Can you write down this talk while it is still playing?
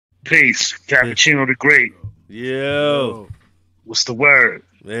Peace. Cappuccino the Great. Yo, What's the word?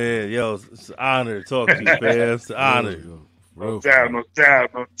 man, yo, it's an honor to talk to you, fam. It's an honor. Yo, No real doubt, for no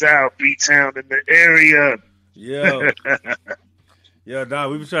doubt, no doubt. B-Town in the area. Yo, yo,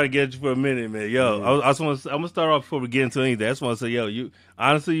 Don, we've been trying to get you for a minute, man. Yo, Yeah. I just want to, I'm gonna start off before we get into anything. I just want to say, yo, you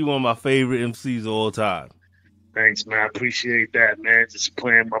honestly, you one of my favorite MCs of all time. Thanks, man. I appreciate that, man. Just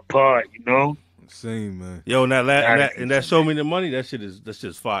playing my part, you know? Same, man. Yo, and that, la- and Gotta that, be, and that show me the money. That's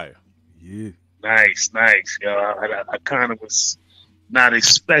just fire. Yeah. Nice, nice. Yo, I kind of was not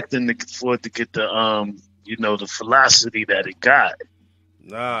expecting for it to get the, the velocity that it got,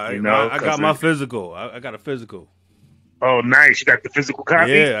 Nah, you know? I got my physical. I got a physical. Oh, nice. You got the physical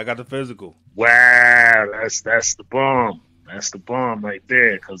copy? Yeah, I got the physical. Wow, that's the bomb. That's the bomb right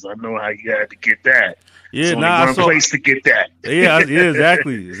there, because I know how you had to get that. Yeah, There's only nah, one place to get that. Yeah,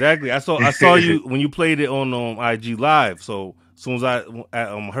 exactly. I saw you when you played it on IG Live. So as soon as I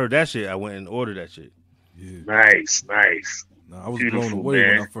heard that shit, I went and ordered that shit. Yeah. Nice. Nah, I was Beautiful, blown away man.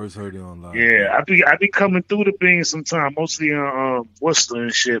 when I first heard it online. Yeah, I be coming through the beans sometime, mostly in Worcester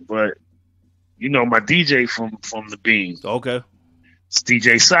and shit. But you know, my DJ from the beans, Okay. it's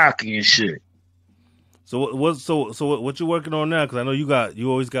DJ Saki and shit. So what you working on now? Because I know you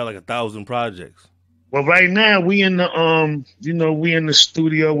always got like 1,000 projects. Well, right now we in the we in the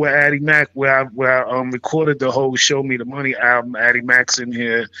studio with Addy Mac where I recorded the whole "Show Me the Money" album. Addy Mac's in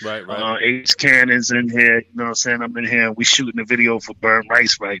here, Right. Ace Cannon's in here. You know what I'm saying? I'm in here. We shooting the video for Burn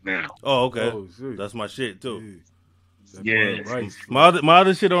Rice right now. Oh, okay. Oh, shit. That's my shit too. That Yeah. boy Rice. My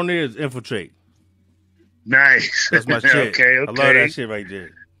other shit on there is Infiltrate. Nice. That's my shit. Okay. I love that shit right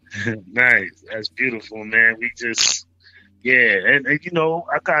there. Nice. That's beautiful, man. We just, and you know,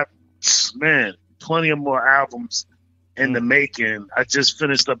 I got, man, plenty of more albums in the making. I just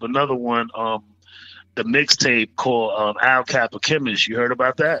finished up another one, the mixtape called Al Kappa Chemist. You heard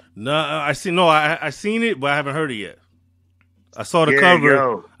about that? No, I seen it, but I haven't heard it yet. I saw the Yeah, cover.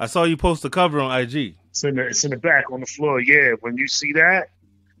 yo. I saw you post the cover on IG. It's in the back on the floor. Yeah, when you see that,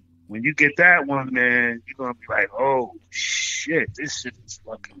 when you get that one, man, you're gonna be like, oh shit, this shit is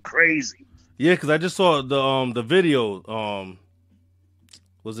fucking crazy. Yeah, because I just saw the video.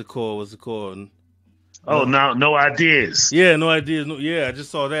 What's it called? Oh, no ideas. Yeah, no ideas. No, yeah, I just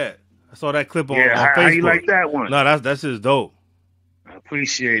saw that. I saw that clip on Yeah, Facebook. how you like that one? No, that's just dope. I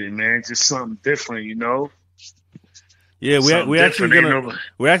appreciate it, man. Just something different, you know. Yeah, Something we're actually different, gonna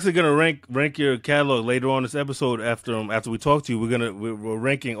we're actually gonna rank your catalog later on this episode after we talk to you. We're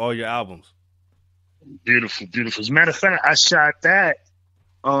ranking all your albums. Beautiful. As a matter of fact, I shot that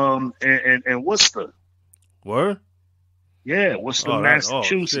in Worcester. Word? Yeah, Worcester, Oh,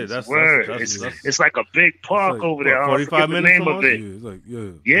 Massachusetts. shit, that's- Word. that's- It's like a big park like, over there. I 45 forget the minutes name of almost? it. Yeah, it's like,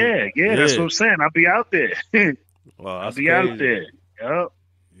 Yeah, that's Yeah. what I'm saying. I'll be out there. Wow, I'll that's be crazy. out there. Yep.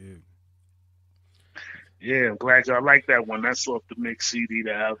 Yeah, I'm glad y'all like that one. That's off the mix CD,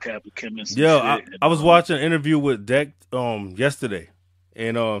 the Al Kappa Chemist. Yo, and I was watching an interview with Deck yesterday,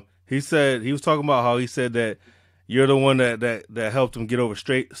 and he was talking about how he said that you're the one that helped him get over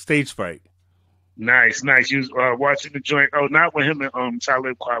stage fright. Nice. You was watching the joint. Oh, not with him and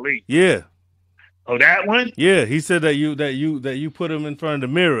Talib Kweli. Yeah, Oh, that one? yeah. He said that you put him in front of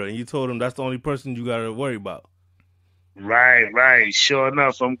the mirror and you told him that's the only person you got to worry about. Right. Sure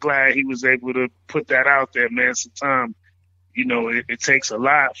enough, I'm glad he was able to put that out there, man. Sometimes, you know, it takes a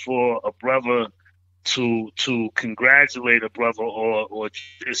lot for a brother to congratulate a brother or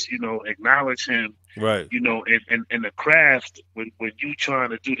just, you know, acknowledge him, Right, you know, in the craft when you trying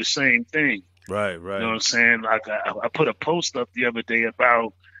to do the same thing. right. You know what I'm saying? Like I put a post up the other day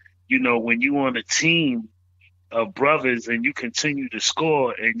about, you know, when you on a team of brothers and you continue to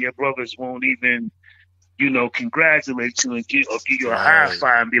score and your brothers won't even, you know, congratulate you and give you a high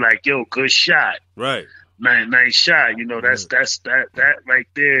five and be like, yo, good shot. Right. Nice shot. You know, that right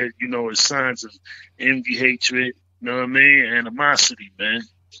there, you know, is signs of envy, hatred, you know what I mean? Animosity, man.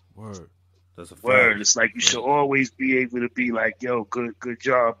 Word. That's a fact. Word. It's like you should always be able to be like, yo, good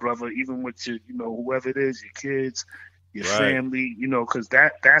job, brother, even with your, you know, whoever it is, your kids, your family, you know, because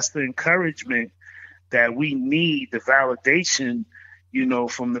that's the encouragement that we need, the validation, you know,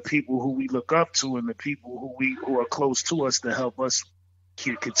 from the people who we look up to and the people who are close to us to help us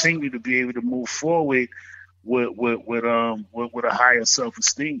continue to be able to move forward with a higher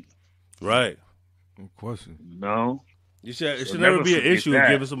self-esteem. Right. No question. You know, It should So never never be an forget issue that.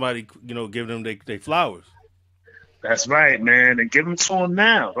 giving somebody, you know, giving them they flowers. that's right, man, and give them to them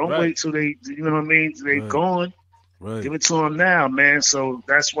now. Don't Right. wait till they, you know what I mean, till they Right. gone. Right. Give it to them now, man. So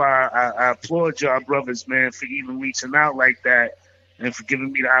that's why I applaud y'all brothers, man, for even reaching out like that and for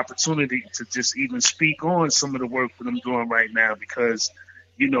giving me the opportunity to just even speak on some of the work that I'm doing right now because,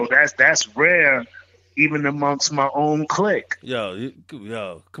 you know, that's rare, even amongst my own clique. Yo,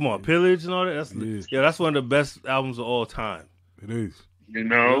 come on, Pillage and all that. That's one of the best albums of all time. It is. You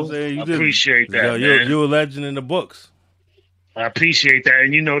know, what I'm saying? I appreciate that, man. You're a legend in the books. I appreciate that,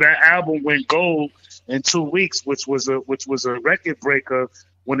 and you know that album went gold in 2 weeks, which was a record breaker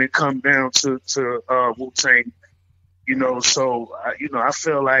when it come down to Wu-Tang. You know, so I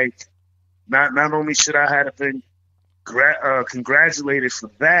feel like not only should I have been congratulated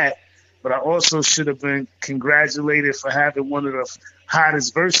for that, but I also should have been congratulated for having one of the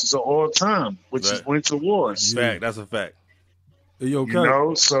hottest verses of all time, which is Winter Wars. That's a fact. Hey, yo, you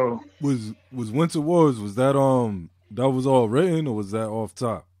know, so was Winter Wars, was that that was all written, or was that off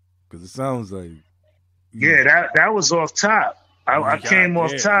top? Because it sounds like that was off top. I came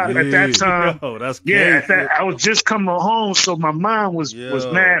off top at that time. Yo, that's crazy. I was just coming home, so my mind was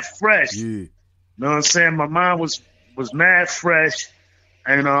mad fresh. Yeah. You know what I'm saying? My mind was mad fresh,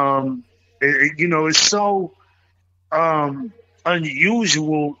 and it's so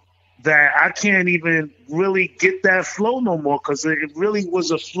unusual that I can't even really get that flow no more, because it really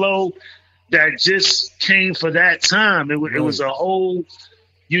was a flow that just came for that time. It was a whole,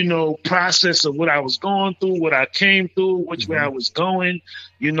 process of what I was going through, what I came through, which way I was going.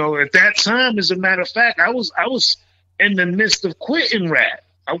 At that time, as a matter of fact, I was in the midst of quitting rap.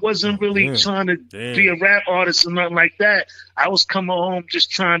 I wasn't really trying to be a rap artist or nothing like that. I was coming home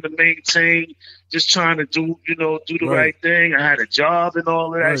just trying to maintain, just trying to do the right thing. I had a job and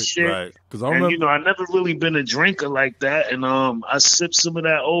all of that shit. Right. Because I remember, I never really been a drinker like that. And I sipped some of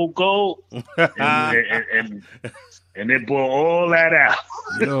that old gold, and it brought all that out.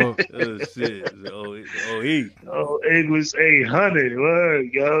 Yo, shit. It was 800. Word,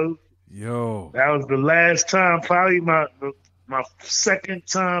 yo. That was the last time, probably my second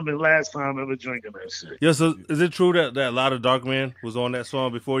time and last time ever drinking that shit. Yeah, so is it true that a lot of Dark Man was on that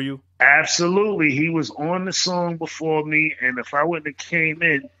song before you? Absolutely. He was on the song before me, and if I wouldn't have came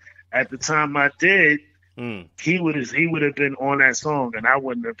in at the time I did, he would have been on that song, and I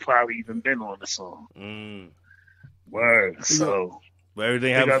wouldn't have probably even been on the song. Word. So but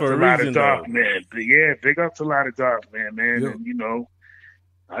everything happened for a reason, Dark Man. But yeah, big up to a lot of Dark Man, man. Yep. And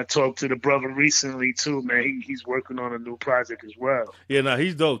I talked to the brother recently too, man. He's working on a new project as well. Yeah,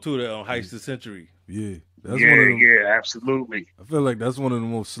 he's dope too. That on Heist the Century. Yeah, absolutely. I feel like that's one of the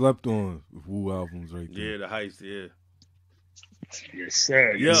most slept on Wu albums right there. Yeah, the Heist. Yeah. Yes,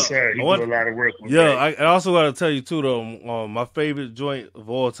 sir. Yes, sir. He do a lot of work with I also got to tell you too, though. My favorite joint of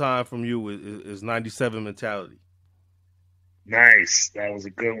all time from you is 97 Mentality. Nice. That was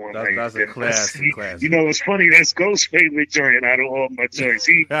a good one. That's a classic. It's funny. That's Ghost's favorite joint out of all my joints.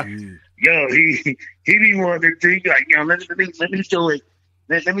 He be wanting to think like, let me do it.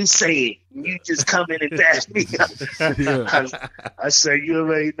 Let me say it. You just come in and bash me up. I say, you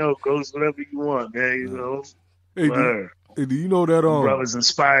already know, Ghost, whatever you want, man. Hey, do you know that brothers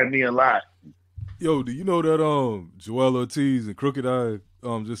inspired me a lot. Yo, do you know that Joel Ortiz and Crooked Eye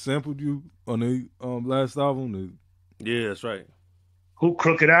just sampled you on their last album? Yeah, that's right. Who,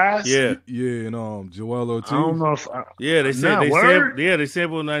 Crooked Eyes? Yeah, and Joel Ortiz. I don't know if they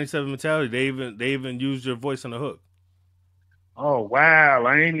sampled 97 Mentality. They even used your voice on the hook. Oh wow!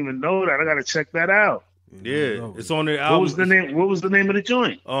 I ain't even know that. I gotta check that out. Yeah, it's on their album. What was the name of the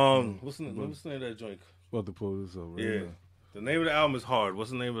joint? What's the name of that joint? About to pull this up right now. The name of the album is Hard. What's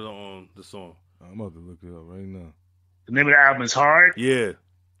the name of the song? I'm about to look it up right now. The name of the album is Hard? Yeah,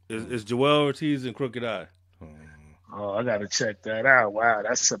 it's Joel Ortiz and Crooked Eye. Oh, I gotta check that out. Wow,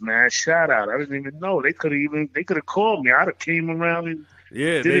 that's a mad shout out. I didn't even know. They could have called me. I'd have came around and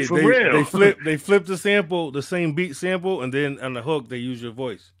did it for real. They flipped the sample, the same beat sample, and then on the hook they use your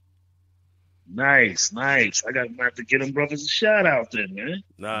voice. Nice. I have to get them brothers a shout out then, man.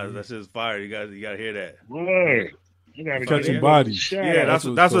 Nah, that's just fire. You gotta hear that. Word. You gotta Catching Bodies. Yeah, that's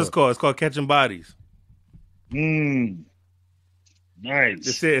what it's called. It's called Catching Bodies. Nice.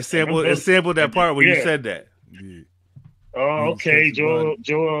 It sampled that part where you said that. Yeah. Oh, okay. Joel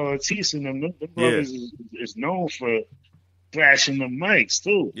Ortiz and them brothers is known for thrashing the mics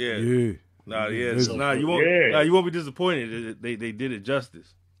too. Yeah. You won't be disappointed. They did it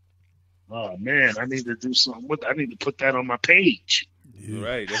justice. Oh man, I need to do something with. I need to put that on my page. Yeah.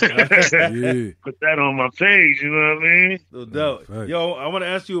 Right. Put that on my page. You know what I mean? No doubt. Yo, I want to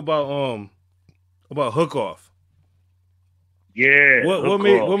ask you about Hook Off. Yeah. What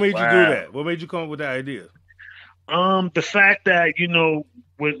made you do that? What made you come up with that idea? The fact that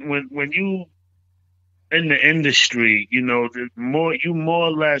when you in the industry, the more you more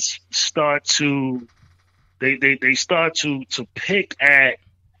or less start to they start to pick at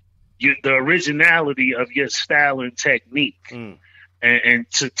the originality of your style and technique. and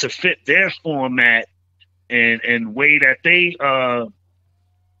to fit their format and way that they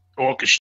orchestrate